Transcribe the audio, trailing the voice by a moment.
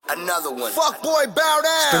Another one. Fuck boy, bow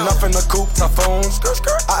down. Spin up in the coupe, typhoon.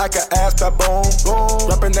 I act an ass baboon.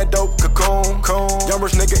 Rapping that dope cocoon. Young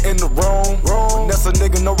rich nigga in the room. That's a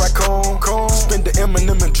nigga, no raccoon. Spend the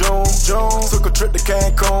Eminem in June. Took a trip to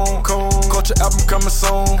Cancun. Culture album coming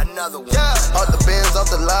soon. Another one. Yeah. All the bins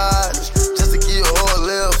off the line, just to give you a whole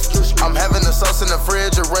lift. I'm having the sauce in the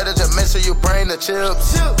fridge, ready to make sure you bring the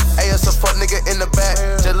chips. Hey, it's a fuck nigga in the back.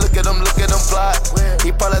 Just look at him fly.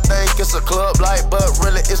 He probably think it's a club light, but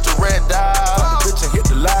really it's the red dye. Fuck the bitch and hit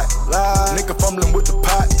the light. Nigga fumbling with the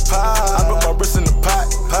pot. I put my wrist in the pot.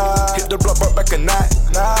 Hit the block, brought back a night.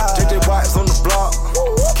 JJ White's on the block.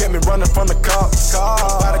 Kept me running from the cops.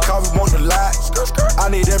 By the car, we want the light. I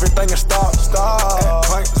need everything in stock.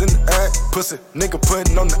 Planks in the act. Pussy, nigga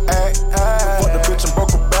putting on the act. Fuck the bitch and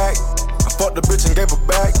broke her back. I fucked the bitch and gave her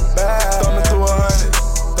back. Thumbing through 100.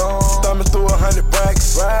 Thumbing through 100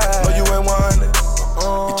 racks. No, you ain't 100.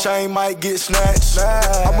 Your chain might get snatched.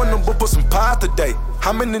 I want them put some pie today.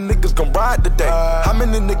 How many niggas gon' ride today? How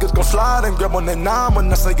many niggas gon' slide and grab on that 9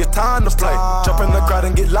 when I say it's time to play? Jump in the crowd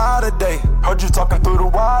and get loud today. Heard you talking through the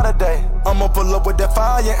wire today. I'ma pull up with that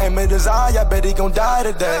fire, aim at his eye. I bet he gon' die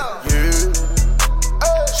today. Yeah.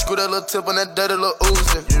 Screw that little tip on that dirty little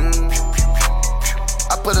Uzi. Yeah.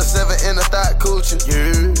 I put a 7 in a thigh coochie.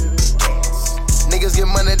 Yeah. Niggas get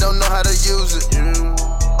money, don't know how to use it. Yeah.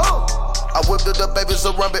 I whipped it up, baby,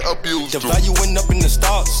 so rub it, abuse. The value went up in the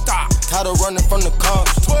stocks. Tired of running from the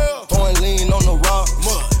cops. Throwing lean on the rocks.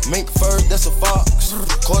 Mink fur, that's a fox.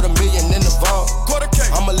 $250,000 in the vault.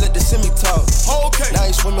 I'ma let the semi talk. Now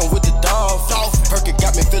he swimming with the dolphins. Perky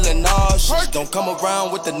got me feeling nauseous. Don't come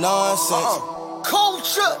around with the nonsense.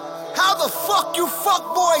 Culture. How the fuck you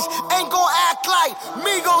fuck boys ain't gon' act like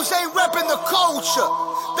Migos ain't reppin' the culture?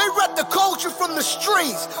 They rep the culture from the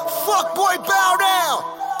streets. Fuck boy, bow down.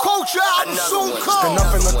 Culture out and soon come. Spin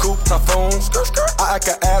up in the coupe, typhoon. I act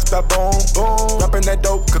an ass baboon. Rapping that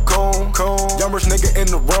dope cocoon. Young rich nigga in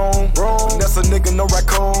the room. That's a nigga, no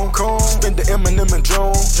raccoon. Spend the Eminem in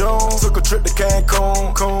June. Took a trip to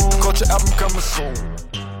Cancun. Culture album coming soon.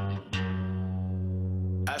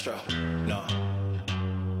 Astro, no.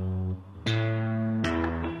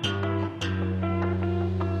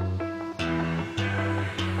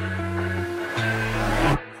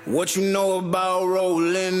 What you know about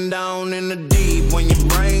rolling down in the deep? When your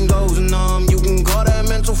brain goes numb, you can call that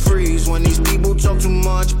mental freeze. When these people talk too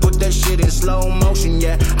much, put that shit in slow motion.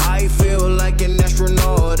 Yeah, I feel like an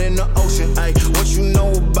astronaut in the ocean. Ay, what you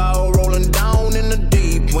know about rolling down in the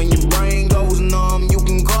deep? When your brain goes numb, you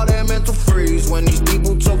can call that mental freeze. When these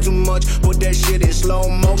people talk too much, put that shit in slow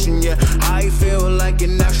motion. Yeah, I feel like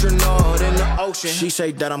an astronaut in the ocean. She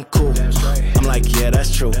say that I'm cool. I'm like, yeah,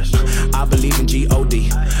 that's true. I believe in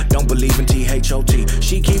G-O-D. Don't believe in T-H-O-T.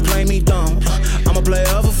 She keep playing me dumb. I'm a player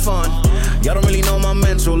for fun. Y'all don't really know my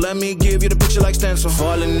mental. Let me give you the picture like stencil.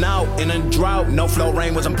 Falling out in a drought. No flow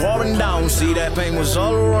rain wasn't pouring down. See, that pain was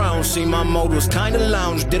all around. See, my mode was kinda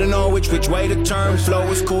lounge. Didn't know which way to turn. Flow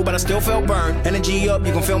was cool, but I still felt burned. Energy up,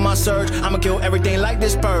 you can feel my surge. I'ma kill everything like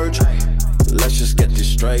this purge. Let's just get this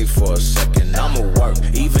straight for a second. I'ma work,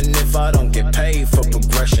 even if I don't get paid for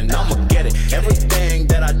progression. I'ma get it. Everything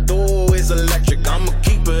that I do is electric. I'ma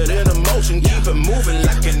keep it in motion, keep it moving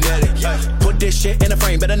like kinetic. Put this shit in a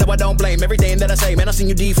frame, better know I don't blame everything that I say. Man, I seen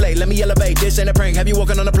you deflate. Let me elevate. This ain't a prank. Have you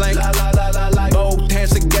walking on a plane? Both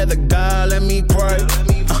hands together, God, let me pray.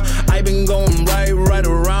 I been going right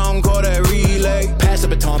around, call that relay. Pass the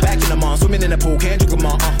baton, back in the mall, swimming in the pool, can't drink them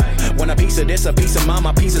all. Want a piece of this, a piece of mine,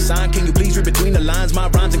 my piece of sign. Can you please read between the lines? My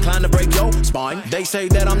rhymes inclined to break your spine. They say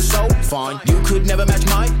that I'm so fine, you could never match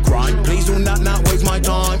my grind. Please do not waste my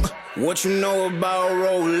time. What you know about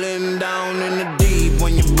rolling down in the deep?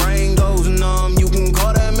 When your brain goes numb, you can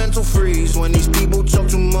call that mental freeze. When these people talk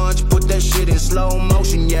too much, put that shit in slow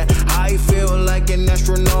motion. Yeah, I feel like an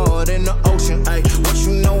astronaut in the ocean. Ay, what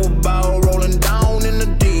you know about rolling down in the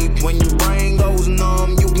deep? When your brain goes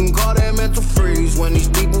numb, you can call that mental freeze. When these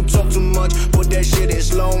people talk too much, put that shit in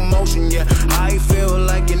slow motion. Yeah, I feel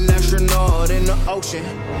like an astronaut in the ocean.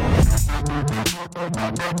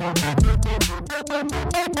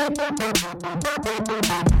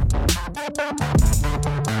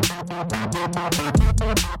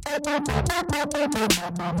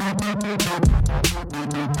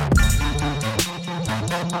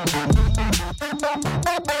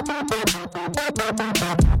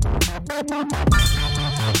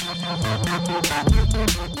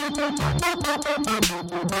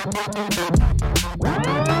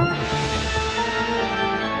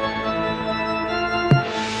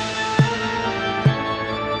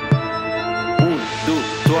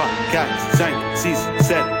 Trois, 4, 5, 6,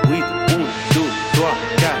 7, 8. 1, 2, 3, 4,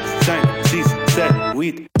 5, 6, 7,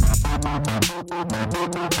 8.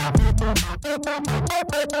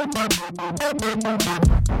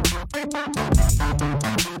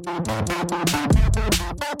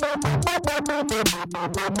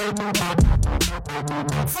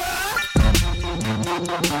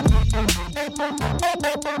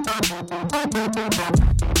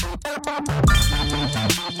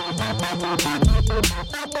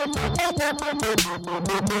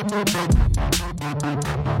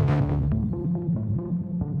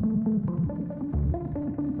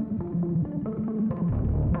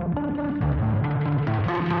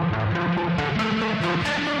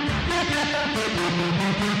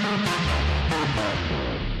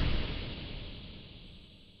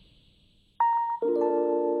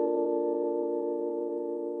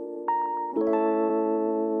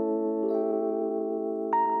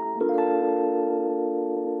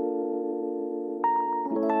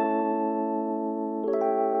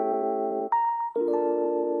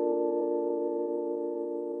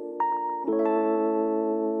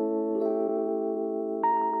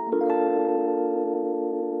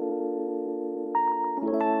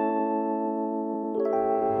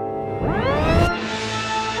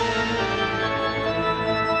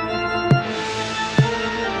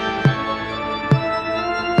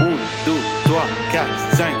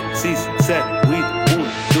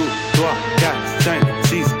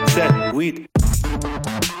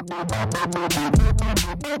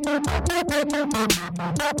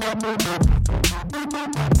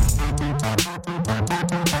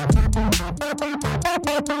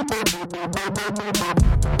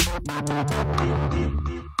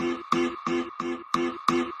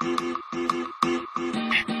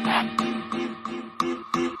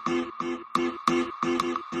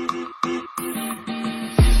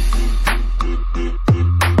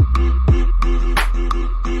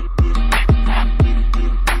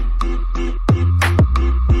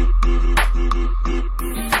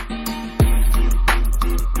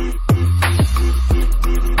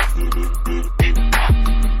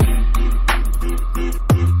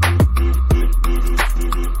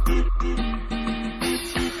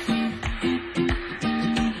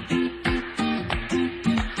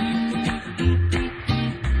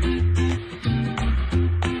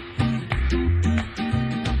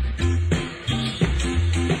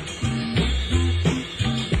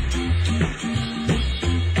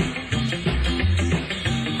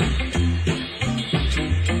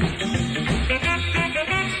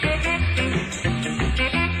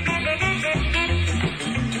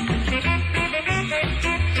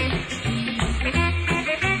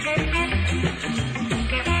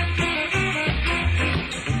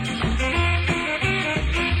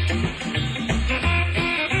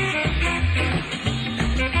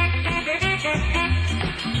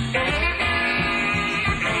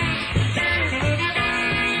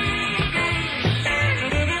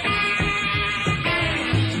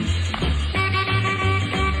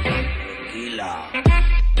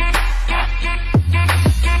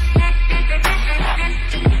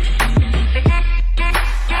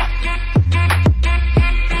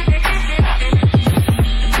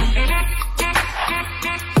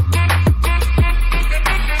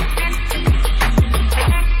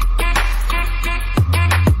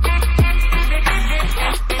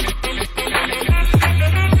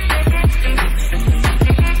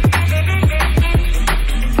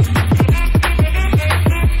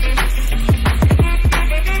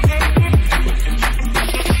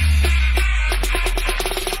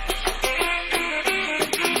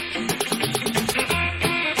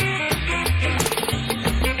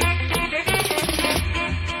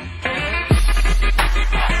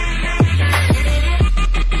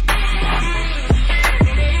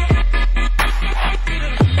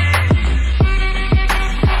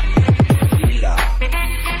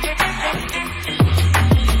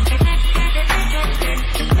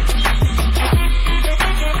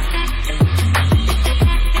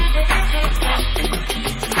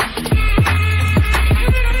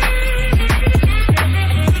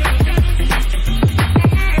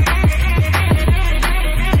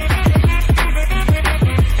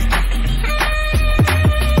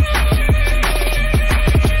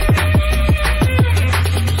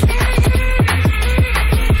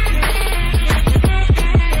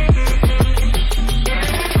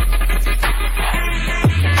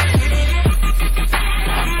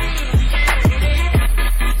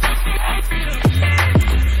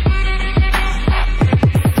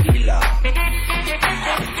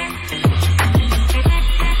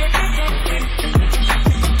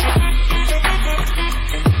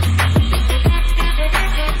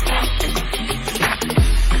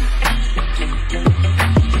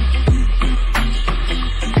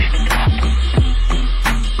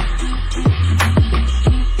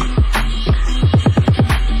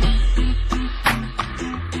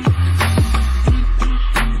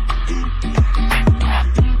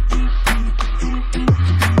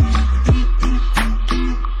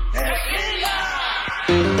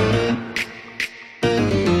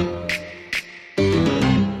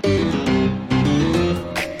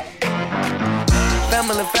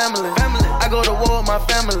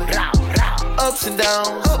 Ups and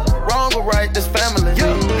downs, wrong or right, this family.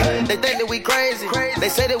 They think that we crazy. They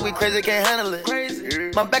say that we crazy, can't handle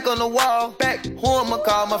it. My back on the wall, who I'ma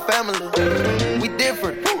call my family? We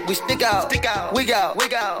different, we stick out, wig out,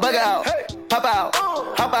 bug out, pop out,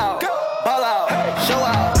 hop out, ball out, show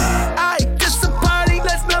out. Aight, this a party,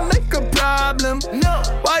 let's not make a problem. No,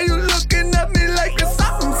 Why you looking at me like it's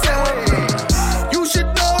something? You should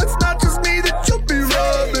know it's not just me that you'll be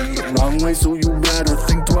rubbing. Wrong way, so you better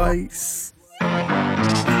think twice.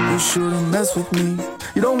 You shouldn't mess with me.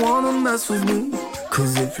 You don't wanna mess with me.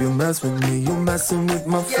 Cause if you mess with me, you're messing with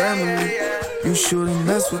my family. You shouldn't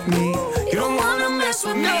mess with me. You don't wanna mess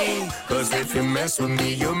with me. Cause if you mess with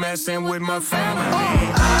me, you're messing with my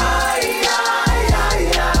family.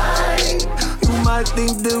 You might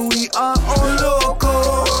think that we are all loco.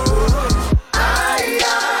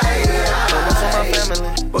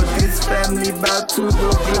 But this family back to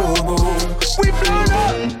the global. We blown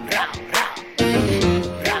up.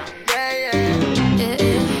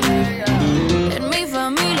 En mi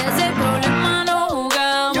familia ese problema no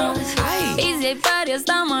jugamos. Y si hay party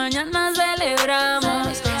hasta mañana celebramos.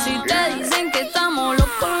 Si te dicen que estamos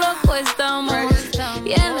locos, locos estamos.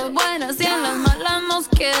 Y en las buenas y en las malas nos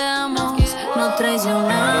quedamos. No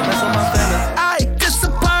traicionamos. Aight, this a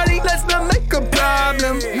party, let's not make a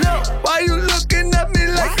problem. Why you looking at me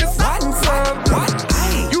like it's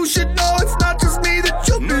something? You should know it's not just me that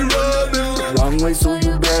you'll be rubbing. Wrong way, so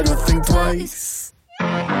you better think twice.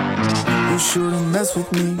 You shouldn't mess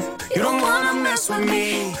with me. You don't wanna mess with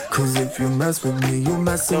me. Cause if you mess with me, you're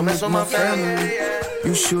messing with my family.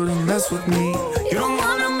 You shouldn't mess with me. You don't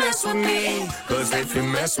wanna mess with me. Cause if you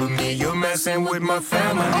mess with me, you're messing with my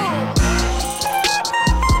family.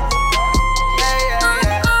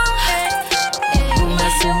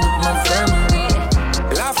 With my family.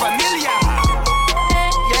 La familia.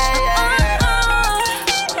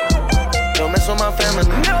 Don't mess with my family.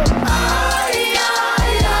 No.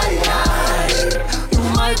 You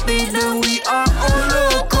might think that we are all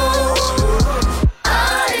loco.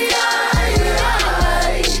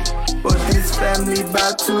 But this family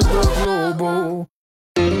back to the global.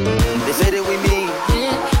 They say that we mean,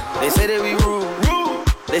 they say that we rude.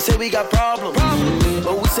 They say we got problems,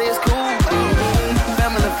 but we say it's cool.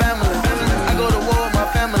 Family, I go to war with my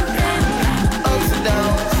family. Ups and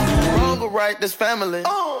downs, wrong or right, this family. You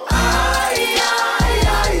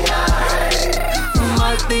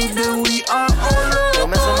might think that we are all loco. Don't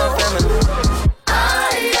mess with my family.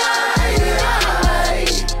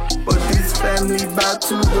 But this family back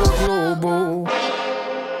to the global.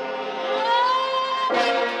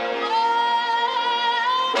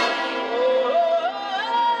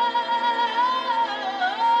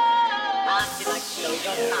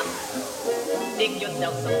 Dig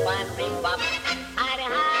yourself some fine rebop. Hidey,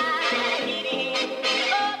 hidey,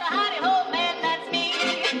 oh, the hidey ho man, that's me.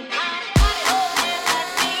 Hidey ho man,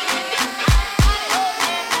 that's me. Hidey ho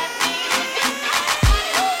man, that's me. Hidey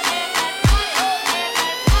ho man,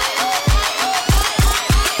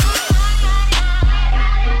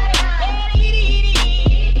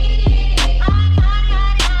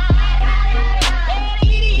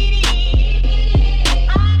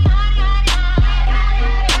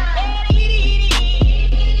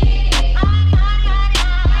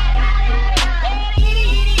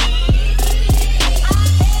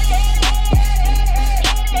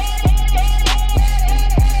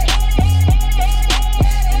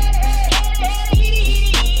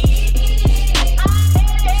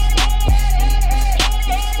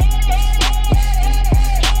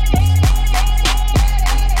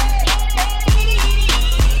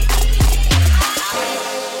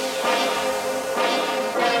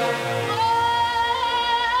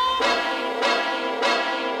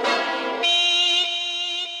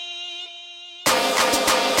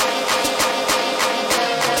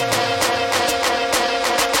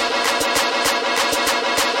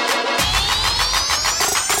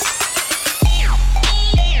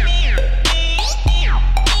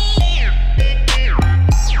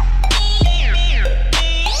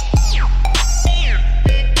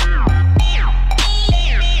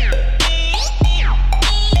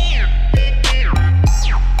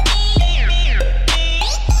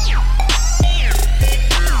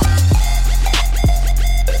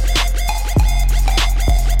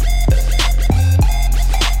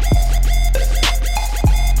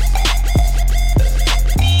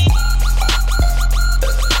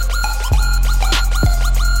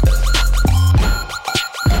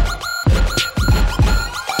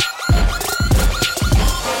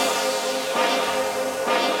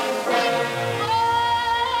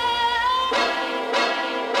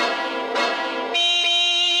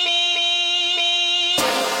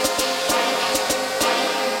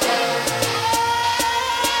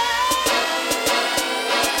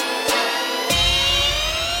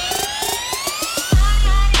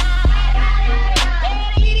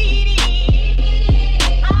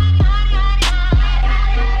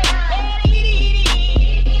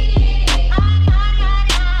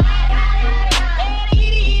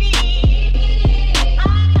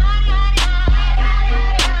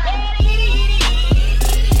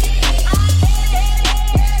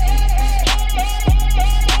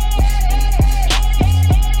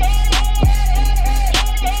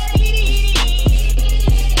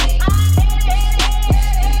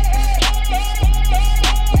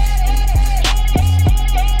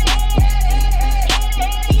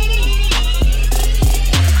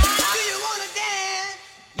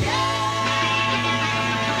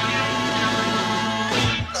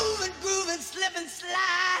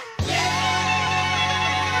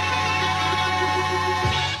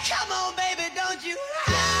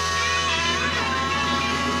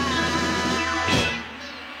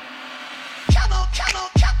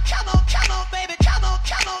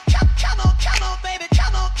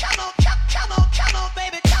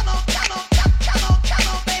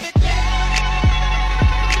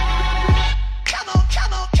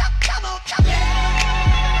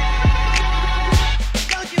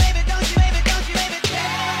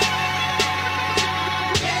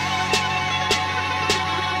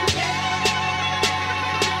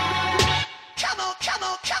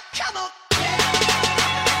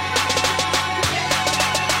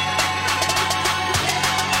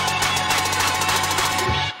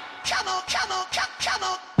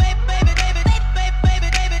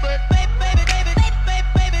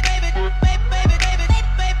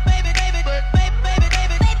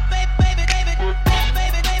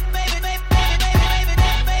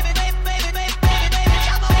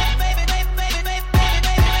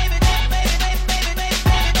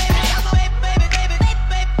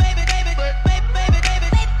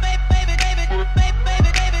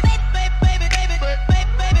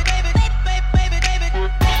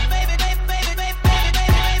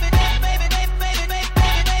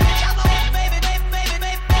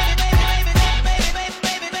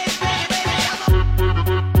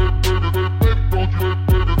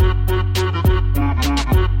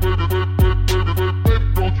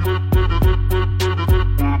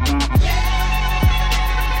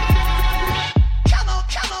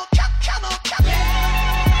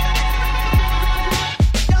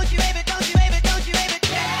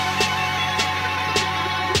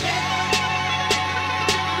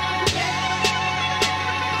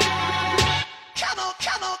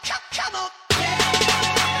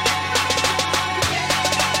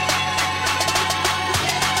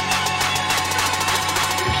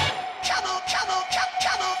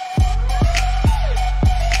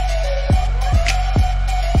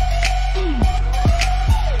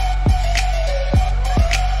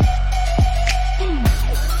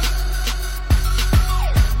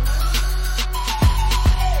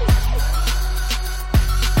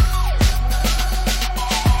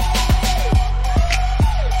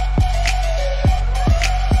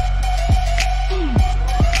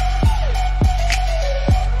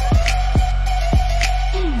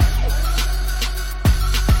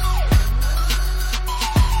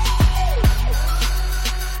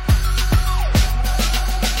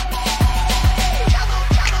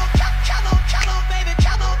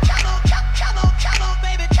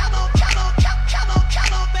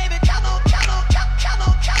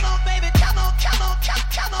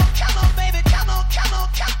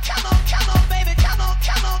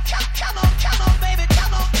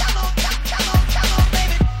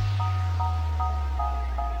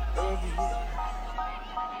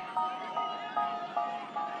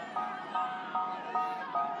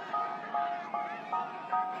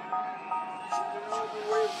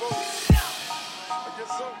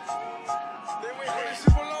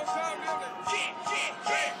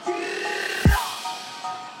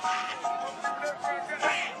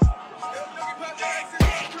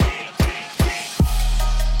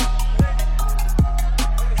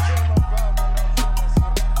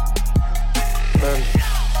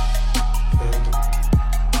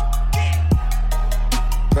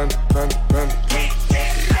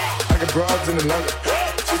 Broads in Atlanta,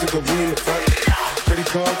 she's a go be in the family. Credit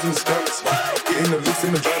cards in the scammers, getting the licks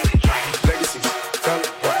in the van. Legacy, family,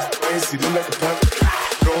 fancy, look like a panther.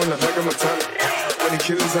 Going out like a Montana, 20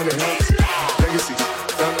 killers on their hands. Legacy,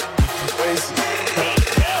 family, fancy,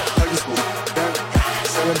 huggy school, damn,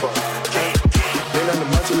 selling ball, candy. Then on the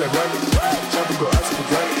macho like Randy, chopper go out to the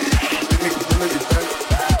granny. They make a pull of your pants,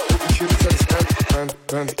 hope the killers understand.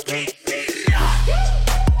 Panda.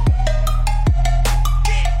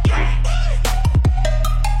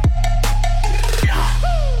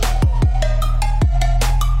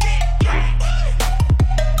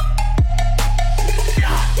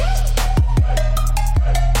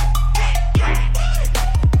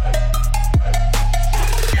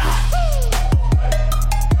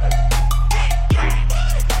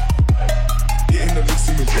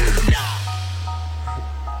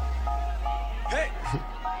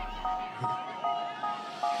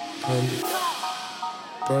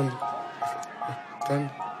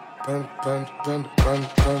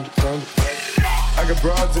 I got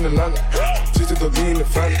broads in Atlanta, just to be in the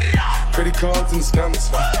family. Credit cards and the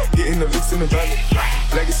scammers, getting the licks in the van.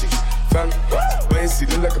 Legacies, family, wait and see,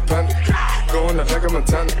 look like a panda. Going out like a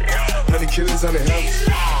Montana, 20 killers on their hands.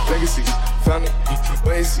 Legacies, family,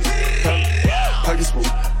 wait and see, family. Huggy spoon,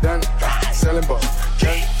 Danny, selling ball,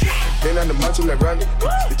 candy. Then on the macho like Randy,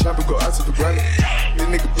 the chopper go out to the granny. This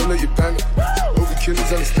nigga pull up your panda, hope the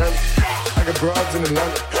killers understand. I got broads in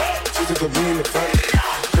Atlanta, just to be in the family.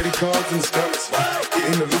 Credit cards and the scammers,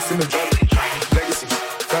 getting the licks in the van. Legacy,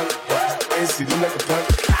 family, wait and see, look like a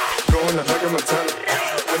panda. Going out like a Montana,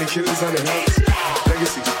 20 killers on their hands.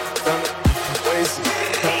 Legacy, family, wait and see,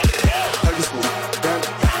 family. Huggy spoon, Danny,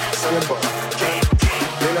 selling ball, candy.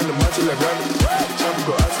 Then on the macho like Randy, the chopper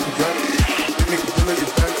go out to the granny. This nigga pull up your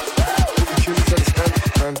panda, hope the killers understand.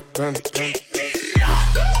 Panda.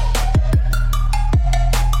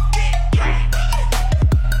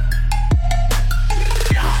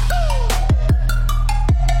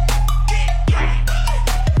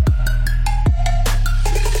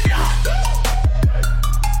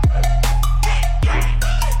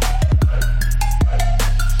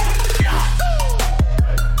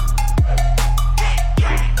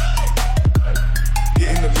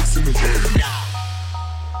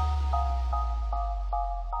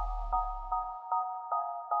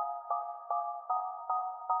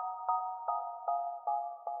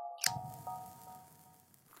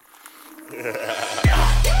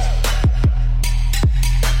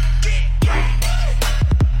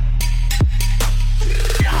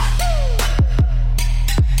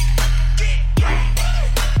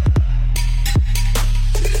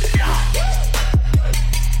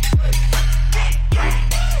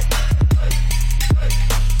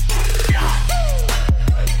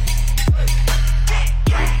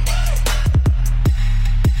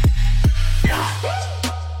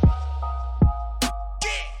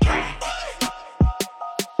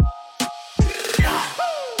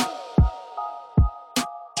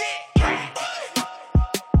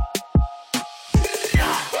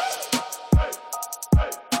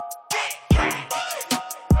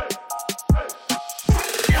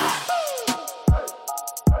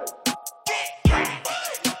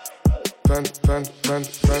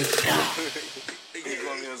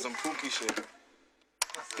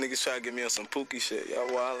 Niggas try to get me on some pookie shit. Y'all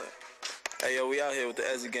wildin'. Hey, yo, we out here with the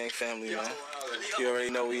Ezzy Gang family, man. You already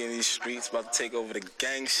know we in these streets, about to take over the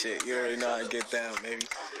gang shit. You already know how to get down, baby.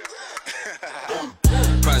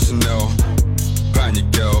 Pan Chanel, pan your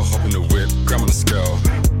girl, hop in the whip, grab on the scale.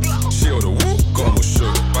 She all the whoop, got them all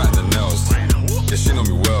shook, biting the nails. Yeah, she know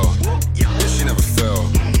me well, yeah, she never fell.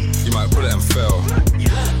 You might pull it and fail.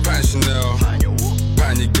 Pan Chanel,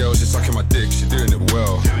 pan your girl, she sucking my dick, she doing it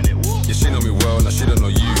well. Yeah, she know me well, now she don't know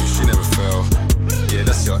you, she never fell. Yeah,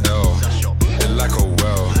 that's your L, they like oh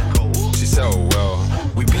well, she said oh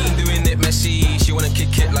well. We been doing it messy, she wanna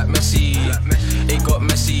kick it like Messi. It got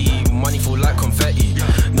messy, money fall like confetti.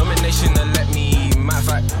 Nomination to let me, matter of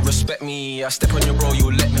fact, respect me. I step on your bro,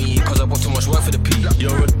 you'll let me, cause I bought too much work for the P.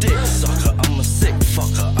 You're a dick sucker, I'm a sick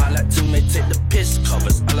fucker. I like to make take the piss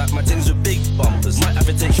covers. I like my things with big bumpers. Might have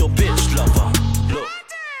to take your bitch lover. Look,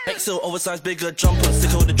 XL oversized bigger jumper.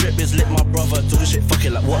 Stick all the drip is lit my brother. Do the shit fuck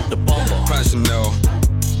it like what the bumper. Pan Chanel,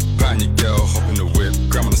 pan your girl, hop in the whip,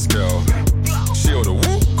 grab on the scale. She all the whoop,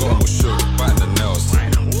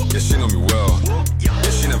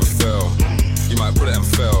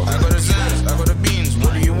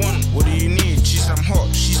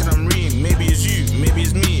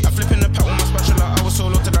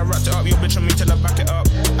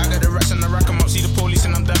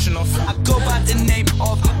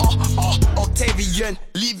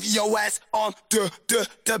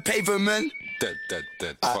 the pavement. Dead.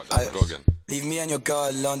 Fuck that, go again. Leave me and your girl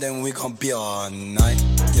alone, then we gon' be all night.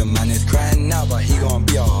 Your man is crying now, but he gon'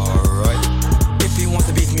 be alright. If he wants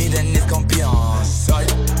to beat me, then it's gon' be on sight.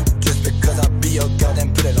 Just because I be your girl,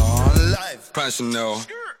 then put it on live. Pan Chanel,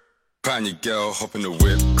 pan your girl, hop in the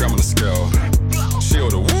whip, grab on the scale. She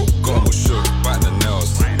order whoop, got 'em all shook, biting the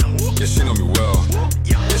nails. Yeah, she know me well,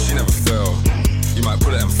 yeah, she never fell. You might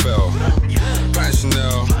put it and fail. Pan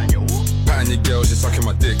Chanel, pan your girl, she sucking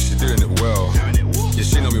my dick, she doing it well. Yeah,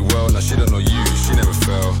 she know me well, now she don't know you, she never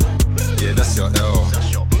fell. Yeah, that's your L,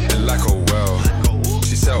 and like oh well,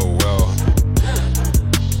 she said oh well.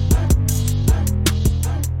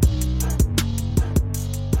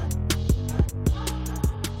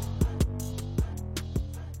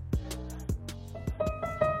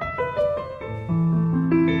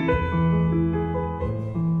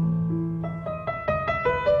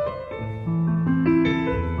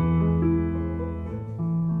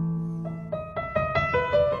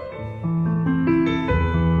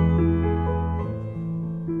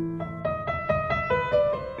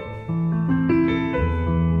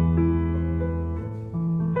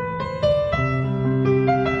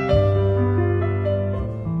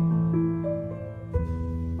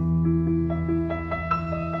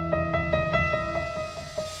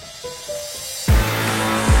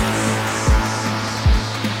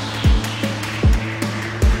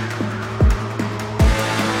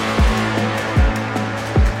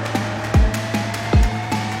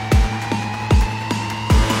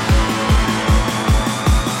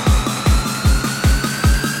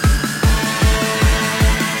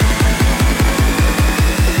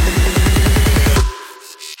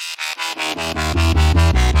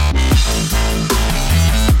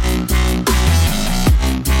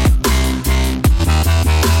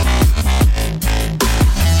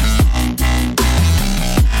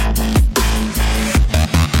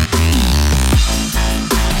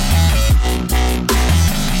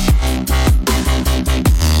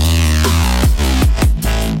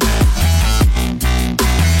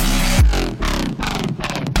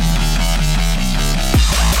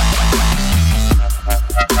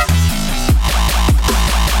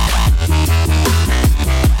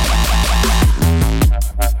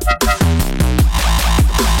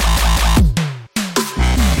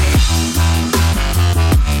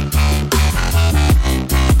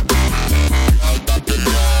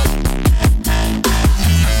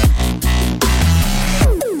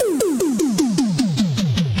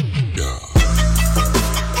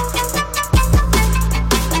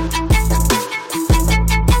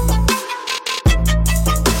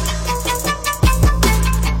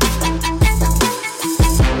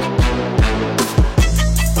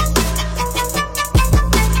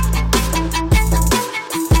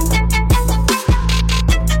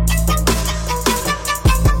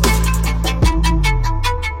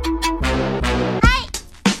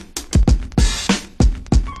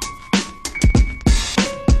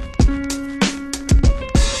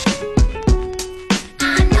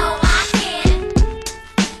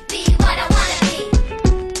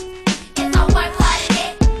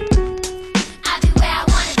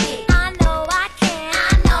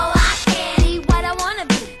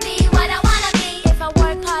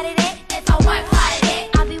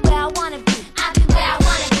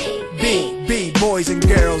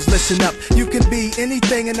 listen up. You can be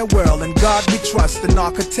anything in the world, and God we trust. An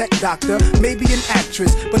architect, doctor, maybe an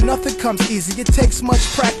actress, but nothing comes easy. It takes much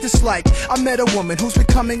practice. Like I met a woman who's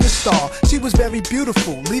becoming a star. She was very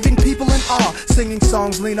beautiful, leaving people in awe. Singing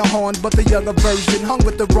songs Lena Horne, but the younger version. Hung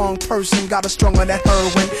with the wrong person, got her strung on that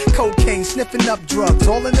heroin, cocaine, sniffing up drugs,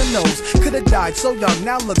 all in the nose. Could've died so young,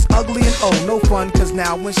 now looks ugly and old. No fun, cause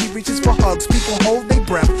now when she reaches for hugs, people hold their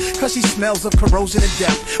breath, cause she smells of corrosion and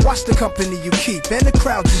death. Watch the company you keep and the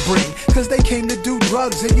crowd you bring, cause they came to do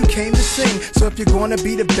drugs and you came to sing. So if you're gonna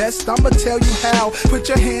be the best, I'ma tell you how. Put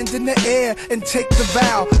your hand in the air and take the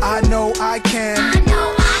vow. I know I can,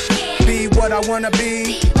 be what I wanna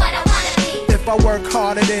be. If I work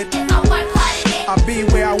hard at it, I'll be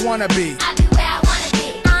where I wanna be.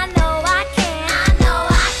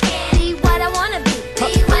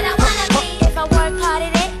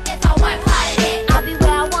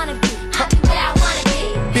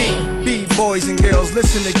 Boys and girls,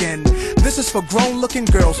 listen again. This is for grown-looking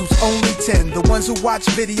girls who's only 10. The ones who watch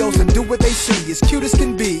videos and do what they see. As cute as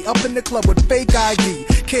can be, up in the club with fake ID.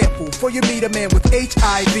 Careful, before you meet a man with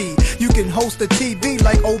HIV. You can host a TV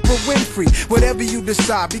like Oprah Winfrey. Whatever you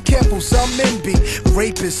decide, be careful, some men be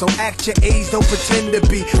rapists. So act your age, don't pretend to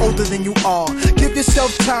be older than you are. Give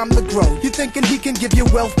yourself time to grow. You're thinking he can give you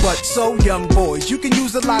wealth, but so young boys, you can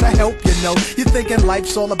use a lot of help, you know. You're thinking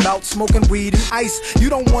life's all about smoking weed and ice. You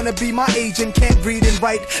don't wanna be my age and can't read and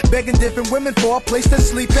write, begging different women for a place to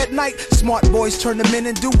sleep at night. Smart boys turn them in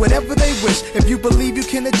and do whatever they wish. If you believe you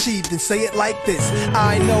can achieve, then say it like this: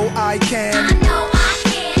 I know I can. I know I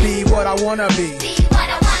can Be what I wanna be. be what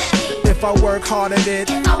I wanna be. If I work hard at it,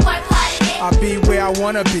 If I work hard at it, I'll be where I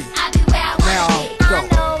wanna be. I'll be where I Now, wanna be. go. I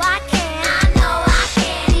know I can. I know I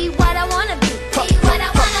can be what I wanna be. Be what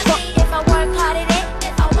I wanna be. If I work hard at it,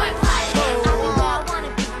 if I work hard at it, I'll be where I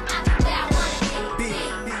wanna be. I'll be where I wanna be.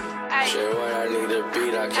 Shit, when I need a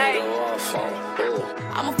beat, I can't go off on.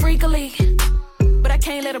 I'm a freak of league, but I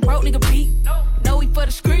can't let a broke nigga beat. No, we for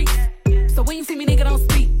the streets. So when you see me, nigga, don't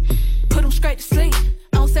speak. Put him straight to sleep.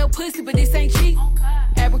 I don't sell pussy, but this ain't cheap.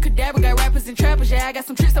 Abracadabra, got rappers and trappers, yeah, I got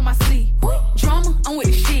some tricks on my sleeve. Drama, I'm with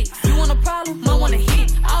the shit. You want a problem? I want a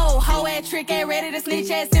hit. Oh, hoe ass trick, ain't ready to snitch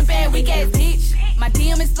ass, simp ass, weak ass bitch. My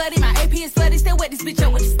DM is slutty, my AP is slutty, still wet this bitch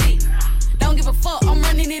up with a stick. Don't give a fuck, I'm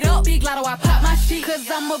running it up. Big lotto, I pop my shit. Cause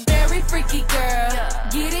I'm a very freaky girl.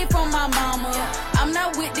 Get it from my mama. I'm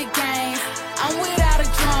not with the games, I'm without a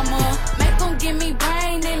drama. Make them give me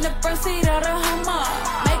brain in the front seat of the Hummer.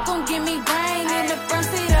 Make them give me brain in the front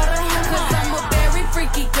seat of the Hummer. Cause I'm a very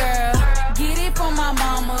freaky girl. Get it from my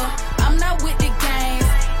mama. I'm not with the games,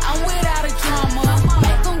 I'm without a drama.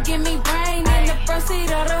 Make them give me brain in the front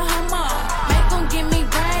seat of the Hummer. Make them give me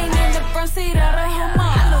brain in the front seat of the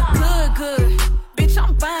Hummer. I look good. Bitch,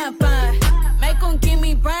 I'm fine. Make them give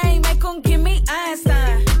me brain, make them give me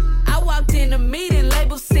Einstein. I walked in the meeting,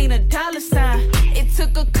 label seen a dollar sign. It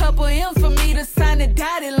took a couple M's for me to sign the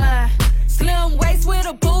dotted line. Slim waist with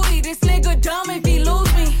a booty, this nigga dumb if he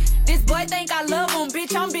lose me. This boy think I love him,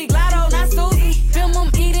 bitch, I'm Big Lotto, not Susie. Film him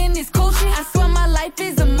eating his coochie, I swear my life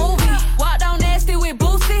is a movie. Walked on nasty with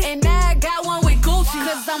Boosie, and now I got one with Gucci.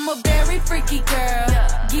 Cause I'm a very freaky girl,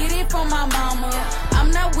 get it from my mama. I'm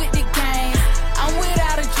not with the games, I'm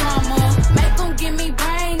without a drama. Make them give me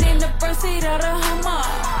brain in the front seat of the Hummer.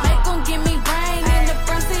 Make them give me brain in the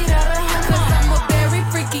front seat of the Hummer. Cause I'm a very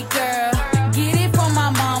freaky girl, get it from my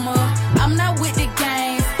mama. I'm not with the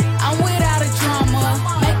games, I'm without a drama.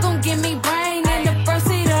 Make them give me brain in the front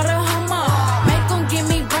seat of the Hummer. Make them give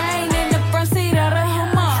me brain in the front seat of the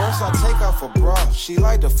Hummer. First I take off a bra, she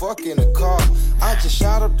like to fuck in the car. I just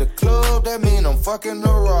shot up the club, that mean I'm fucking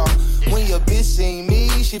her raw. When your bitch seen me,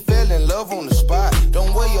 she fell in love on the spot.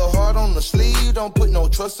 Don't wear your heart on the sleeve, don't put no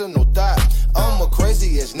trust in no thought. I'm a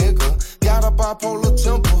crazy ass nigga, got a bipolar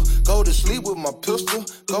temper. Go to sleep with my pistol,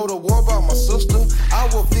 go to war by my sister. I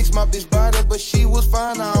will fix my bitch body, but she was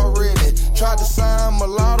fine already. Tried to sign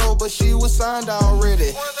mulatto, but she was signed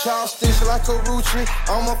already. Child stitch like a Rucci,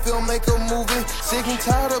 I'm a filmmaker movie. Sick and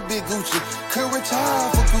tired of Big Gucci, could retire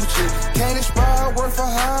for Gucci. Can't inspire, work for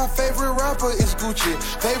high, favorite rapper is Gucci.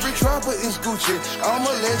 Favorite trapper is Gucci, I'm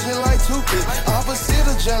a legend like Tupac. Opposite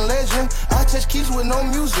of John Legend, I touch keys with no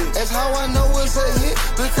music. That's how I know it's a hit,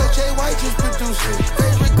 because Jay White just produced it.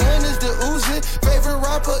 Favorite gun is the Uzi, favorite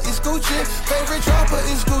rapper is Gucci. Favorite trapper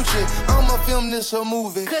is Gucci, I'ma film this a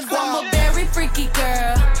movie. Cause I'm a very freaky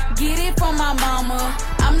girl, get it from my mama.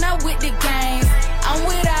 I'm not with the games, I'm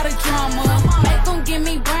without a drama. Make them give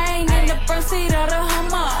me brain in the front seat of the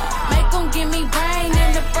Hummer. Make them give me brain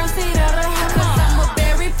in the front seat of the Hummer. Cause I'm a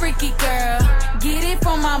very freaky girl, get it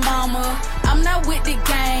from my mama. I'm not with the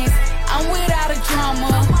games, I'm without a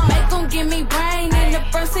drama. Make them give me brain in the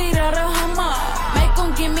front seat of the Hummer. Make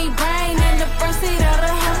them give me brain in the front seat of the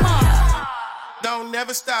Hummer. Don't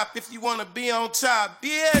never stop if you wanna be on top,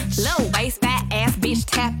 bitch. Low waist, fat ass bitch,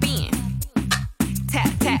 tap in.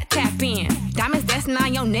 Tap in. Diamonds dancing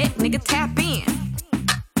on your neck, nigga, tap in.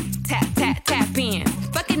 Tap in.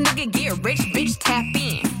 Fucking nigga get rich, bitch, tap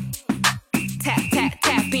in.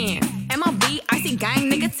 Tap in. MLB, icy gang,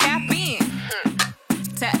 nigga, tap in.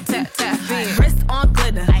 Tap in. Wrist on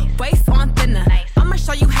glitter, waist on thinner. I'ma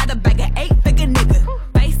show you how to bag an 8-figure nigga.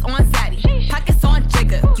 Face on zaddy, pockets on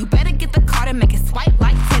jigger. You better get the card and make it swipe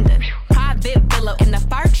like Tinder. Private villa in the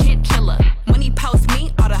fire chinchilla. When he post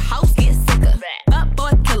me, all the hoes get sicker. Up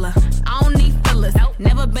boy killer, I don't need fillers.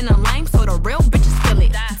 Never been a lame, so the real bitches feel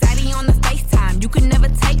it. Daddy on the FaceTime, you can never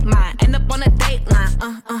take mine. End up on a date line,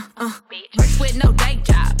 Rich with no day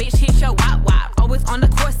job, bitch hit your wop. Always on the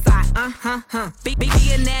course side,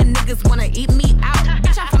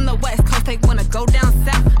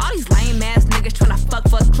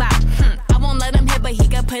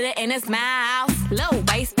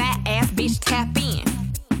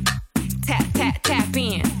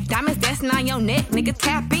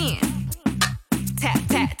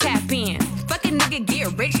 tap in. Fucking nigga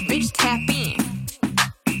get rich, bitch, tap in.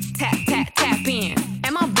 Tap in.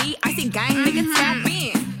 MLB, I see gang, nigga, tap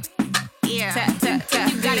in. Yeah.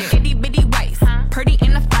 Tap. You got an itty bitty waist, pretty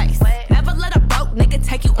in the face. Never let a broke nigga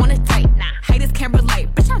take you on a date. Haters can't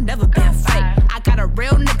relate, bitch, I never been fake. I got a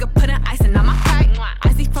real nigga putting icing on my pipe.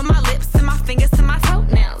 Icy from my lips and my fingers to my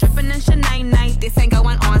toenails. Dripping in Chanel, this ain't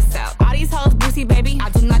going on sale. All these hoes boozy, baby, I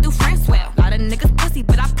do not do friends well. Lot of niggas pussy,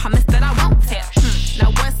 but I promise that I won't tell.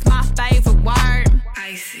 Now what's my favorite word?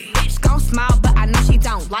 Icy. Bitch gon' smile, but I know she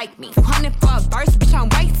don't like me. 200 for a verse, bitch, I'm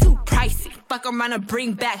way too pricey. Fuck around and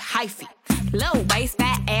bring back hyphy. Little waist,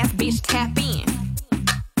 fat ass, bitch, tap in.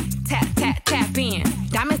 Tap in.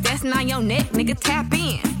 Diamonds dancing on your neck, nigga, tap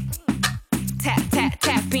in.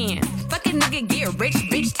 Tap in. Fucking nigga get rich,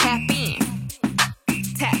 bitch, tap in.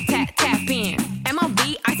 Tap in.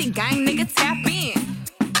 MLB, I see gang, nigga, tap in.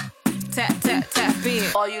 Tap in.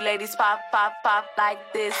 All you ladies pop like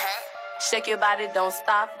this. Shake your body, don't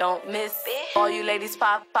stop, don't miss. All you ladies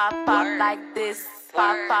pop like this.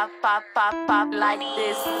 Pop like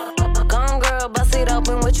this. Gone girl, bust it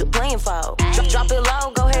open, what you playing for? Drop it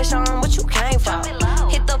low, go ahead, show him what you came for.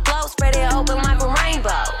 Hit the flow, spread it open like a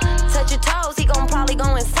rainbow. Touch your toes, he gon' probably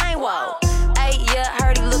go insane, whoa. Hey, yeah,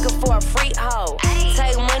 heard he looking for a freak hoe.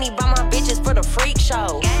 Take money, buy my bitches for the freak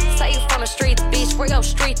show. Say you from the streets, bitch, where your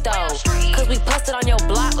street though? Cause we posted on your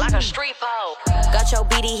block like a street pole. Got your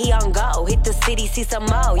BD, he on go. Hit the city, see some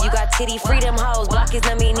more. You got titty, freedom hoes. Block is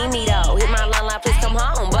me though. Hit my line, please come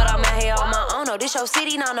home. But I'm out here on my own, no. This your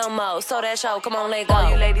city, no more. So that show, come on, let go. All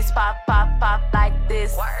you ladies pop like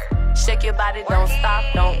this. Shake your body, don't stop,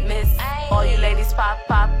 don't miss. All you ladies pop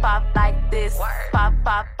like this. Pop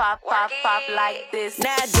like this.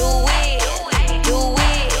 Now do it.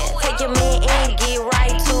 Take your man and get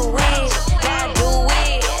right to it. Now do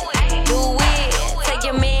it. Take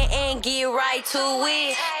your man and get right to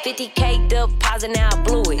it. 50K deposit, now I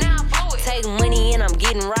blew it. Take money and I'm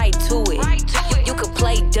getting right to it. You could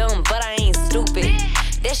play dumb, but I ain't stupid.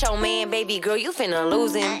 That's your man, baby girl, you finna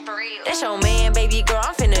lose him. That's your man, baby girl,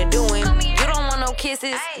 I'm finna do him. You don't want no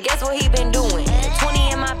kisses, guess what he been doing?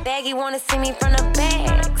 20 in my bag, he wanna see me from the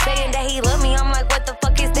back. Saying that he love me, I'm like, what the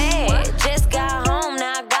fuck is that? Just got home,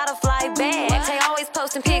 now I gotta fly back. Tay always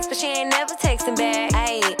posting pics, but she ain't never texting back.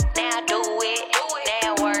 Ayy, now do it,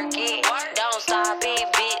 now work it. Don't stop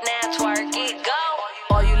it, bitch, now twerk it,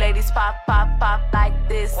 go. All you ladies pop like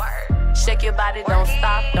this. Shake your body, don't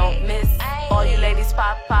stop, don't miss. All you ladies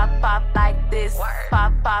pop like this.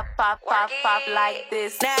 Pop like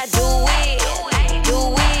this. Now do it.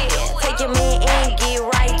 Take your man and get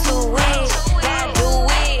right to it. Now do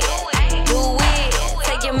it.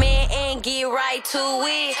 Take your man and get right to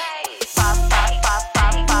it. Pop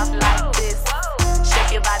like this.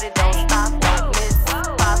 Shake your body, don't stop, don't miss.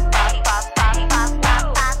 Pop.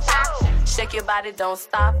 Shake your body, don't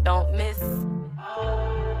stop, don't miss.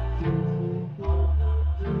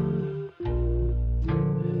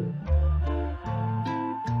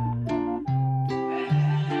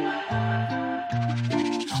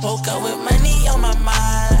 Woke up with money on my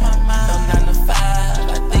mind. No 9 to 5. I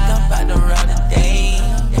think I'm about to run the day.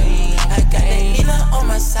 I got that Nina on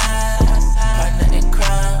my side. Partner in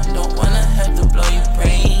crime. Don't wanna have to blow your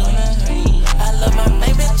brain. I love my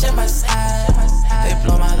main bitch at my side. They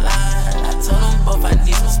blow my line. I told them both I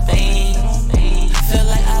need some space. Feel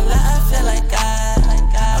like I lie, I feel like I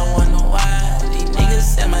wonder why these niggas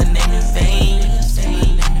say my name in vain.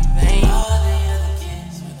 All the other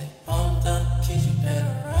kids, when they pumped up, kids, you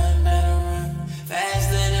better run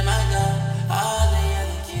faster than my gun. All the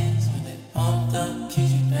other kids, when they pumped up,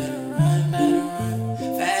 kids, you better run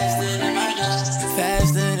faster than my gun.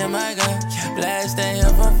 Faster than my gun. Blast that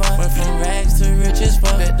up for fun. Went from rags to riches,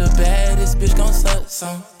 fuck. Bet the baddest bitch gon' suck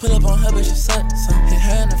some. Pull up on her, but she suck some. Hit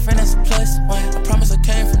her and a friend, that's a plus one. I promise I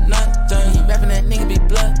came from nothing. You rapping that nigga be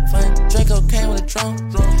blood fun. Draco came with a drum.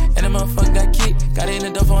 And that motherfucker got kicked. Got it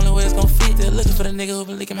in the door for only way it's gon' fit. Still looking for the nigga who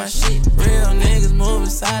been licking my shit. Real niggas moving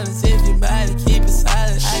silence. If you body, keep it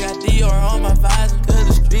silent. I got Dior on my visor, cause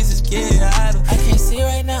the streets is getting hotter. I can't see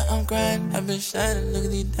right now, I'm grinding. I've been shining, look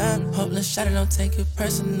at these diamonds. Hope the shot don't take it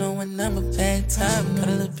personal when I'm a bad time. Got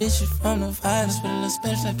a little bitch, you from the violence. With a little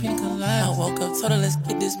Spanish like pina colada. I woke up, told her let's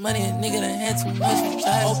get this money. A nigga done had too much for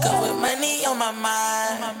drive. Woke up with money on my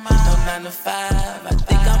mind. No 9 to 5. I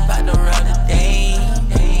think I'm about to run the day.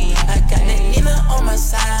 I got that Nina on my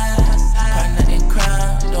side. Partner in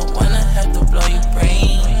crime. Don't wanna have to blow your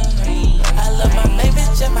brain. I love my main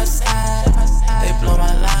bitch at my side. They blow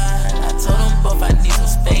my line. I told them both I need some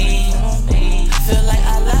space. Feel like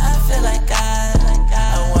I lie, I feel like I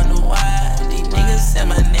wonder why these niggas say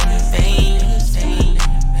my name in vain.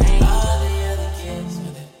 All the other kids,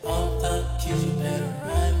 when they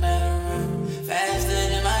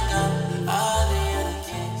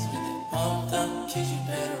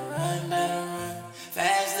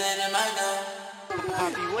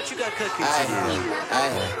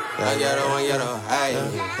One ghetto, hey,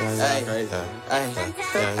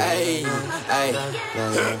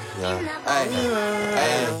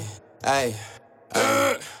 hey.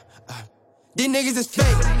 These niggas is fake,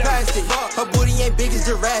 plastic. Her booty ain't big as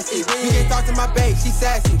Jurassic. You can't talk to my babe, she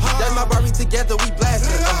sassy. That's my Barbie, together we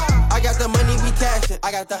blasting. I got the money, we cashin'.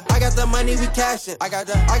 I got the money, we cashin'. I got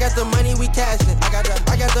the money, we cashin'. I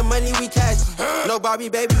got the money, we cashin'. No Barbie,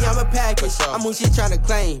 baby, I'm a package. I'm who she tryna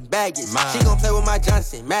claim, baggage. She gon' play with my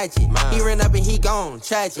Johnson, magic. He ran up and he gone,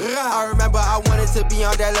 tragic. I remember I wanted to be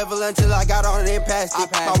on that level until I got on it and passed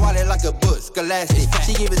it. My wallet like a book, scholastic.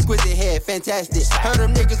 She give exquisite head, fantastic. Heard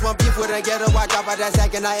them niggas want beef with her, get I drop out that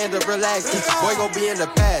sack and I end up relaxing. Boy gon' be in the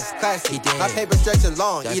past, classic. My paper stretching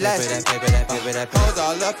long, elastic. Hoes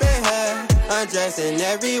all up in her, undressing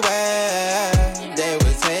everywhere. They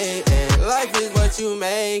was hating, life is what you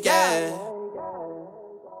make it.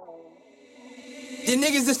 These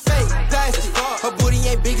niggas is fake, plastic. Her booty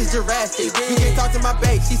ain't big as Jurassic. You can't talk to my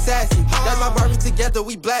babe, she sassy. That's my Barbie, together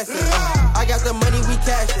we blasting. I got the money, we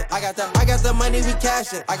cashin'. I got the money, we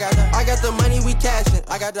cashin'. I got the money, we cashin'.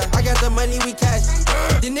 I got the money, we cashin'.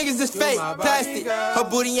 These niggas is fake, plastic. Her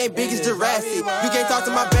booty ain't big as Jurassic. You can't talk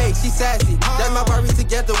to my babe, she sassy. That's my Barbie,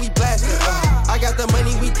 together we blasting. I got the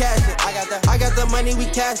money, we cashin'. I got the money, we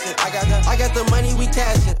cashin'. I got the money, we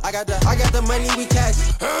cashin'. I got the money, we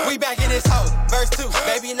cashin'. We back in this hoe, verse 2.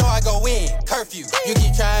 Baby, you know I go in, curfew. You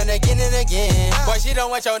keep trying again and again. Boy, she don't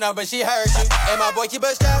want your number, she heard you. And my boy keep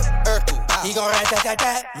a strap, Urkel. He gon' rat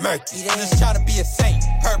that, murky. Just try to be a saint,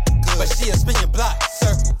 purple good. But she a spinning block,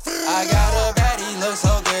 circle. I got a baddie, look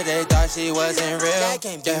so good, they thought she wasn't real. That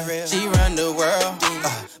can't be real. She run the world,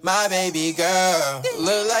 my baby girl.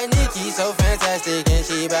 Look like Nikki, so fantastic, and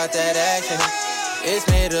she bout that action. It's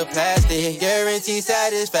made of plastic, guarantee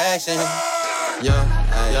satisfaction.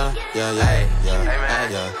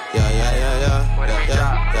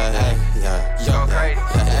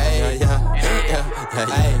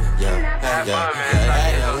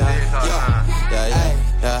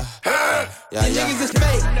 These niggas is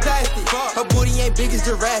fake, plastic. Her booty ain't big as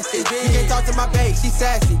Jurassic. You can't talk to my babe, she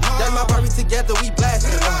sassy. That's my Barbie, together we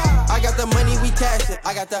blasting. I got the money, we cashin'.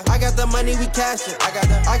 I got the money, we cashin'.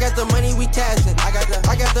 I got the money, we cashin'. I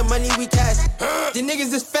got the money, we cashin'. These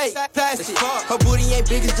niggas is fake, plastic. Her booty ain't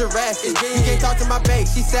big as Jurassic. You can't talk to my babe,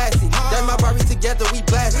 she sassy. That's my Barbie, together we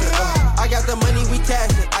blasting. I got the money, we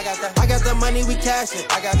cashin'. I got the money, we cashin'.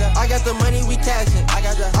 I got the money, we cashin'. I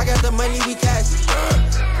got the money, we cashin'.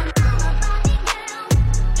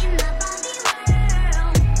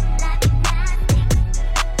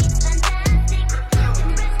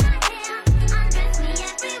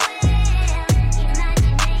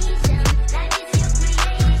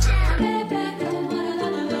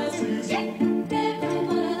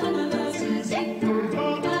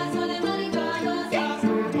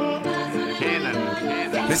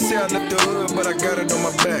 They say I left the hood, but I got it on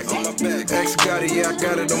my back. Ex got it, yeah, I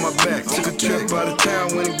got it on my back. Took a trip out of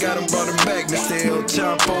town, when it got him, brought him back. Mr. El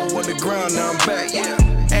Chapo on the ground, now I'm back, yeah.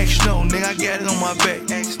 Ask no, nigga, I got it on my back.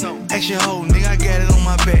 Ask your hoe, nigga, I got it on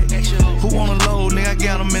my back. Who on the low, nigga, I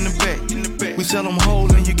got them in the back. We sell them whole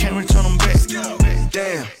and you can't return them back.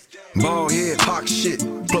 Damn, bald head, hawk shit.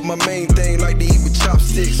 But my main thing like to eat with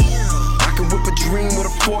chopsticks. I can whip a dream with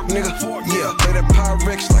a fork, nigga. Yeah, play that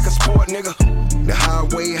Pyrex like a sport, nigga. The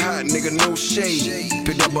highway hot, nigga, no shade.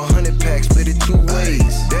 Picked up 100 packs, split it 2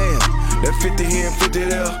 ways. Damn, that 50 here and 50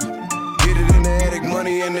 there. Get it in the attic,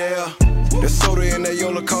 money in there. That soda in that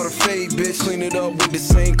Yola caught a fade, bitch. Clean it up with the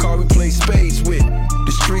same car we play spades with.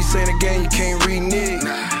 The streets ain't a game, you can't renege.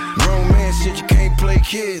 Grown man shit, you can't play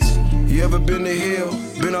kids. You ever been to hell?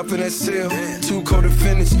 Been up in that cell? 2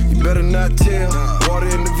 co-defendants, you better not tell. Water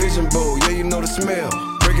in the vision bowl, yeah, you know the smell.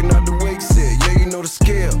 Breaking out the wake set, yeah, you know the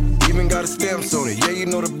scale. Even got a stamps on it, yeah, you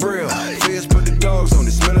know the braille. Feds put the dogs on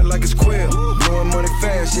it, smell it like it's quail. Blowing money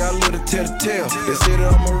fast, yeah, I live to tell the tale. They say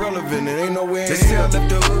that I'm irrelevant, it ain't no way. They say I left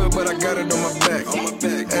the hood, but I got it on my back.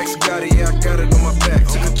 Ex got it, yeah, I got it on my back.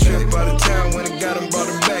 Took a trip out of town, when it got him, brought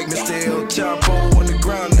him back. Mr. El Chapo on the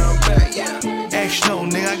ground, now I'm back, yeah. Ask no,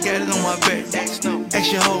 nigga, I got it on my back.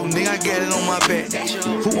 Ask your hoe, nigga, I got it on my back.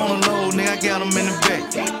 Who on the low, nigga, I got them in the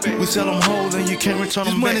back. We sell them whole and you can't return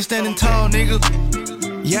them back. This money standing tall, nigga.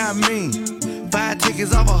 Yeah, I mean, 5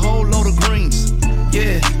 tickets off a whole load of greens.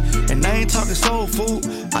 Yeah, And I ain't talking soul food,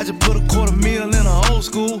 I just put $250,000 in a old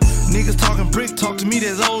school. Niggas talking brick talk to me,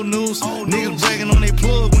 that's old news. Niggas bragging on they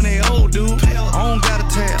plug when they old dude. I don't got a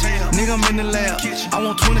tab, nigga I'm in the lab. I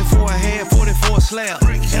want 24 a head, 44 a slab.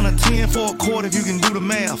 And a 10 for a quart if you can do the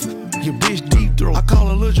math. Your bitch deep throat, I call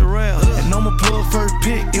her Lil Giraffe. And I'ma plug first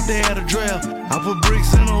pick if they had a draft. I put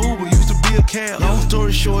bricks in a Uber, used to be a cab. Long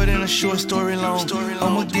story short and a short story long.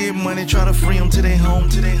 I'ma get money, try to free them till they home.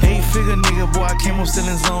 8-figure nigga, boy, I came up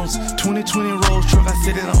selling zones. 2020 Rolls truck, I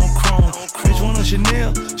set it on chrome. Bitch want a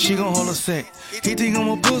Chanel, she gon' hold a sack. He think I'm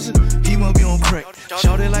a pussy, he won't be on crack.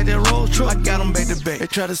 Shout it like that Rolls truck, I got him back to back. They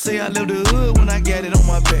try to say I live the hood when I got it on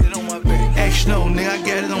my back. Ask no, nigga, I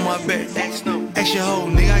got it on my back. Ask your hoe,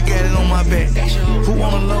 nigga, I got it on my back. Who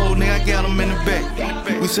wanna load, nigga, I got him in the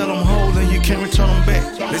back. We sell them hoes and you can't return them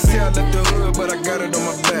back. They say I left the hood, but I got it on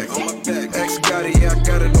my back. Ex got it, yeah, I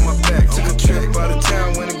got it on my back. Took a trip out of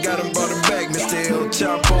town, when I got him, brought him back. Mr. El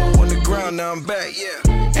Chapo on the ground, now I'm back, yeah.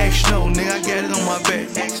 Ask no, nigga, I got it on my back.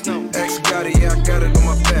 Ex got it, yeah, I got it on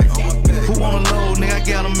my back. Who wanna load, nigga, I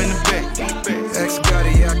got him in the back. Ex got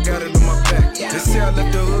it, yeah, I got it on my back. They say I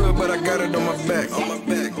left the hood, but I got it on my back.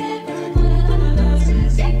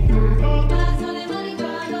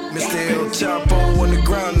 Mr. El Chapo on the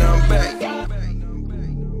ground, now I'm back.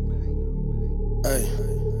 Hey,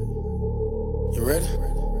 you ready?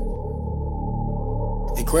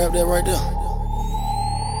 Hey, grab that right there.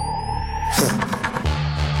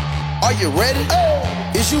 Are you ready?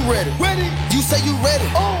 Is you ready? Ready. You say you ready.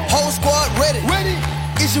 Whole squad ready. Ready.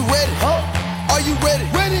 Is you ready? Are you ready?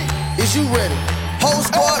 Ready. Is you ready? Whole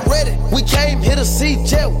squad ready. We came here to see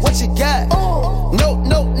Jet. What you got? No,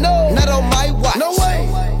 no, no. Not on my watch. No way.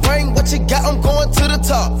 Bring what you got. I'm going to the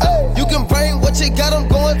top. You can bring what you got. I'm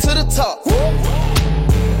going to the top.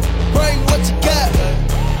 Bring what you got.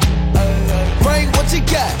 Bring what you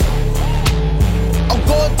got. I'm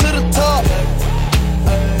going to the top.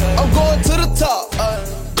 I'm going to the top.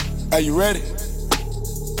 Are you ready?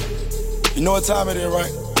 You know what time it is,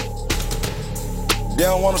 right? They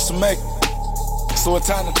don't want us to make it, so it's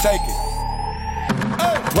time to take it.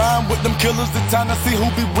 Rhyme with them killers, the time to see who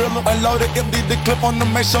be realer. Unload it, empty the clip on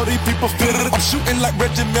them, make sure these people feel it. I'm shooting like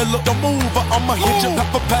Reggie Miller. Don't move or I'ma hit you.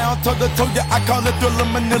 Half a pound, toe to toe, yeah, I call it Thriller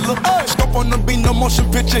Manila. Scope on the beat, no motion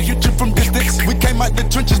picture, hit you from distance. We came out the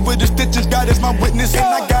trenches with the stitches, God is my witness. And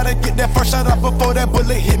I gotta get that first shot out before that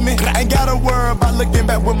bullet hit me. I ain't gotta worry about looking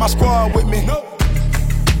back with my squad with me.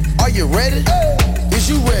 Are you ready? Is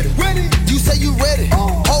you ready? Ready. You say you ready.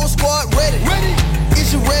 Whole squad ready. Ready.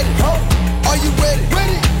 Is you ready? Are you ready?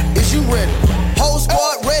 Ready. Is you ready? Whole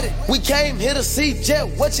squad ready. We came here to see Jet.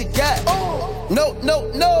 What you got? No,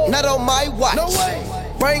 no, no. Not on my watch. No way.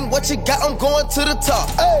 Bring what you got. I'm going to the top.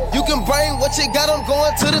 You can bring what you got. I'm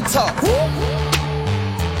going to the top.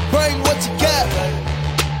 Bring what you got.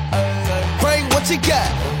 Bring what you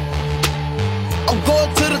got. I'm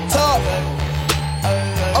going to the top.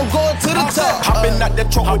 I'm going to the top. Hopping out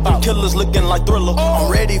that truck with the killers looking like Thriller.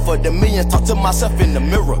 I'm ready for the millions, talk to myself in the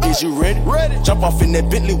mirror. Is you ready? Ready. Jump off in that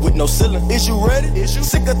Bentley with no ceiling. Is you ready? Is you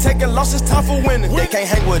sick of taking losses? Time for winning. They can't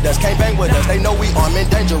hang with us, can't bang with us. They know we armed and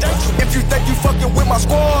dangerous. If you think you fucking with my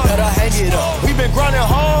squad, better hang it up. We been grinding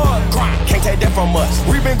hard, can't take that from us.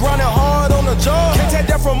 We been grinding hard on the job, can't take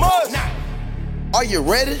that from us. Are you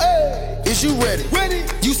ready? Is you ready? Ready.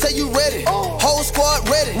 You say you ready. Whole squad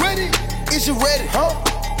ready. Ready. Is you ready?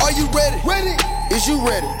 Are you ready? Ready. Is you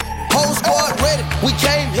ready? Whole squad ready. We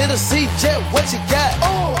came here to see Jet. What you got?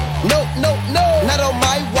 No, no, no. Not on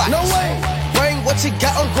my watch. No way. Bring what you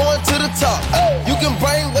got. I'm going to the top. You can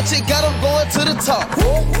bring what you got. I'm going to the top.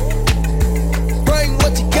 Bring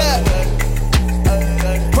what you got.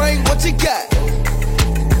 Bring what you got.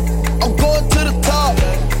 I'm going to the top.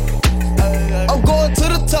 I'm going to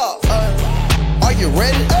the top. Are you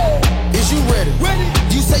ready? Is you ready? Ready.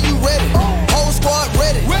 You say you ready. Whole squad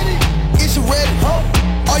ready. Ready. Is you ready?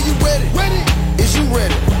 Are you ready? Ready. Is you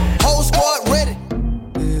ready? Whole squad ready.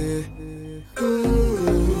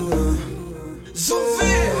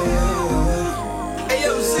 Sophia.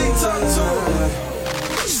 AMC talk to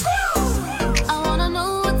I wanna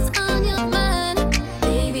know what's on your mind.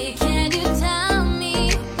 Baby, can you tell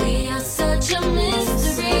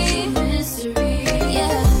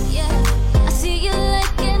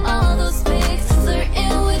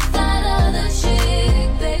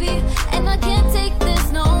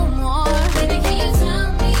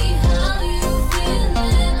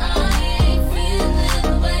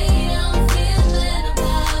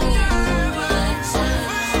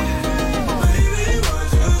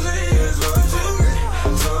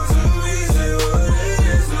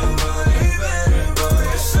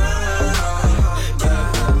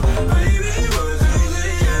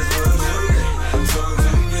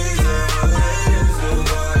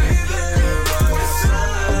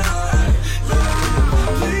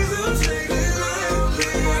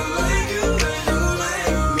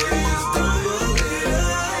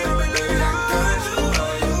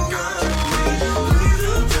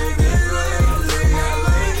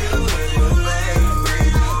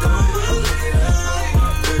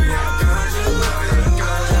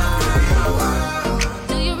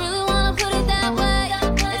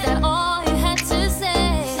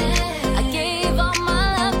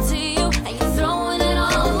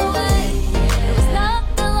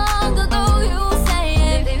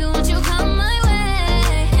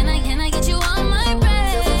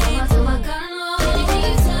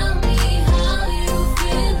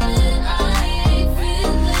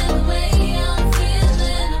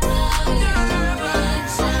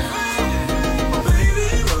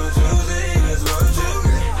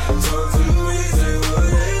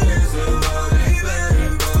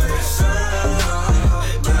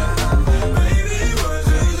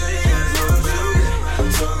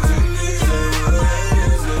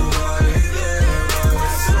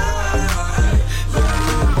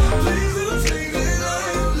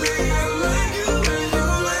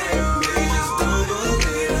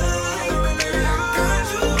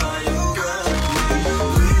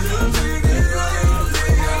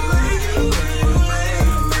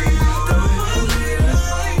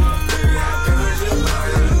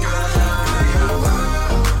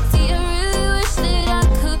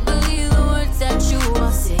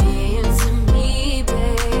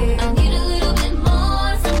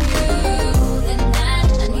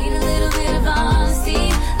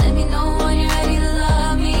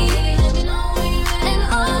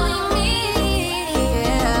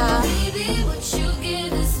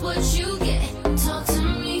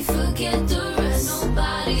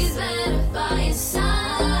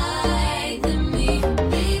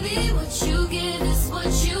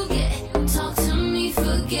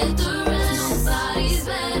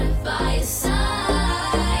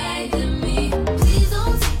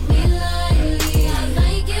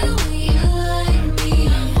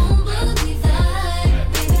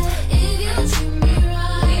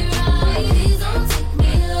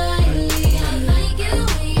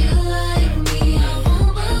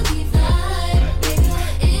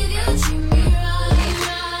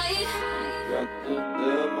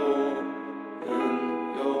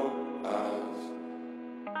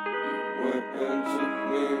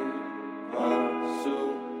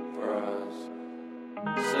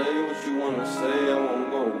what you wanna say, I won't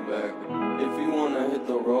go back. If you wanna hit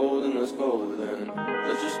the road, then let's go then.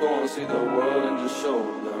 Let's just go and see the world and just show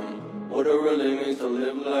them what it really means to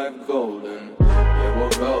live life golden. Yeah, we're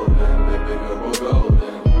golden, baby girl, we're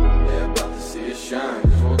golden. They're about to see us shine,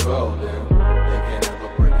 cause we're golden. They can't ever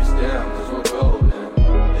break us down, cause we're golden.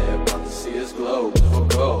 They're about to see us glow, cause we're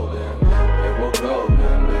golden. Yeah, we're golden,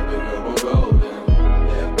 baby girl, we're golden.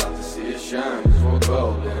 They're about to see us shine, cause we're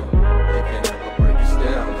golden. They can't ever break us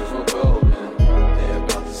down, cause we're golden. They're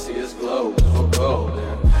about to see us glow, cause we're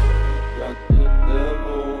golden. Got the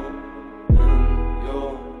devil in your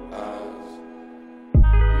eyes.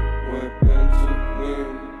 You went into me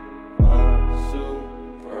by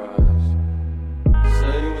surprise.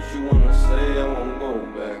 Say what you wanna say, I won't go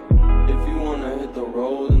back. If you wanna hit the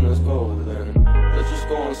road, then let's go then. Let's just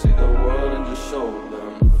go and see the world and just show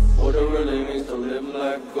them what it really means to live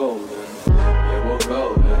life golden. Yeah, we're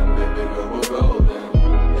golden, baby girl, we're golden.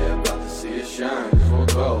 They're about to see us shine, cause we're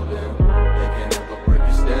golden. They can't ever break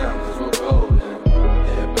us down, cause we're golden.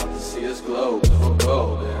 They're about to see us glow, cause we're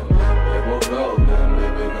golden. Yeah, we're golden,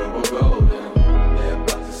 baby girl, we're golden. They're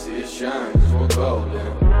about to see us shine, cause we're golden.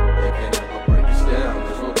 They can't ever break us down,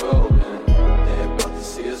 cause we're golden. They're about to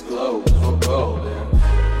see us glow, cause we're golden.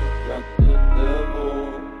 Got the devil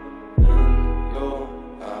in your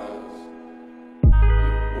eyes.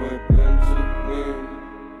 You went into me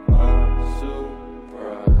by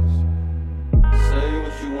surprise. Say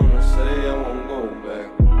what you wanna say, I won't go back.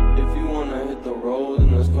 If you wanna hit the road, then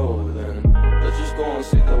let's go then. Let's just go and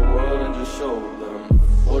see the world and just show them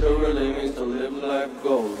what it really means to live life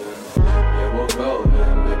golden. Yeah, we're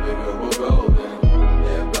golden, baby girl, we're golden.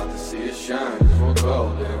 They're about to see us shine, cause we're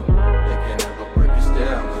golden. They can't ever break us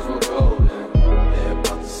down, cause we're golden. They're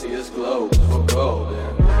about to see us glow, cause we're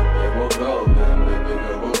golden. Yeah, we're golden, baby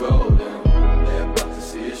girl, we're golden. They're about to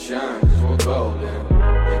see us shine, cause we're golden.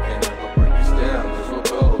 They can't ever break us down, cause we're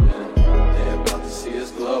golden. They're about to see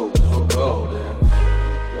us glow, cause we're golden.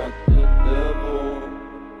 Got the devil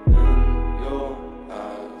in your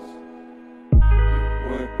eyes. You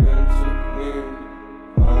went into me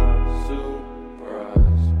by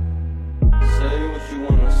surprise. Say what you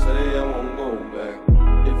wanna say, I won't go back.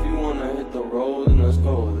 If you wanna hit the road, then let's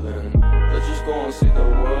go then. Let's just go and see the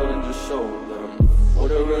world and just show them what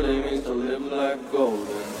it really means to live life golden.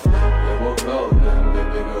 Yeah, we're golden,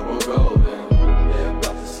 baby girl, we're golden. They're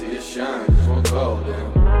about to see us shine, cause we're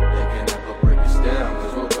golden. They can't ever break us down,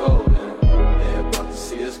 cause we're golden. They're about to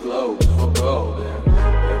see us glow, cause we're golden.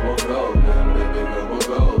 Yeah, we're golden, baby girl, we're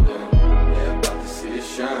golden. They're about to see us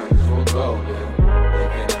shine, cause we're golden.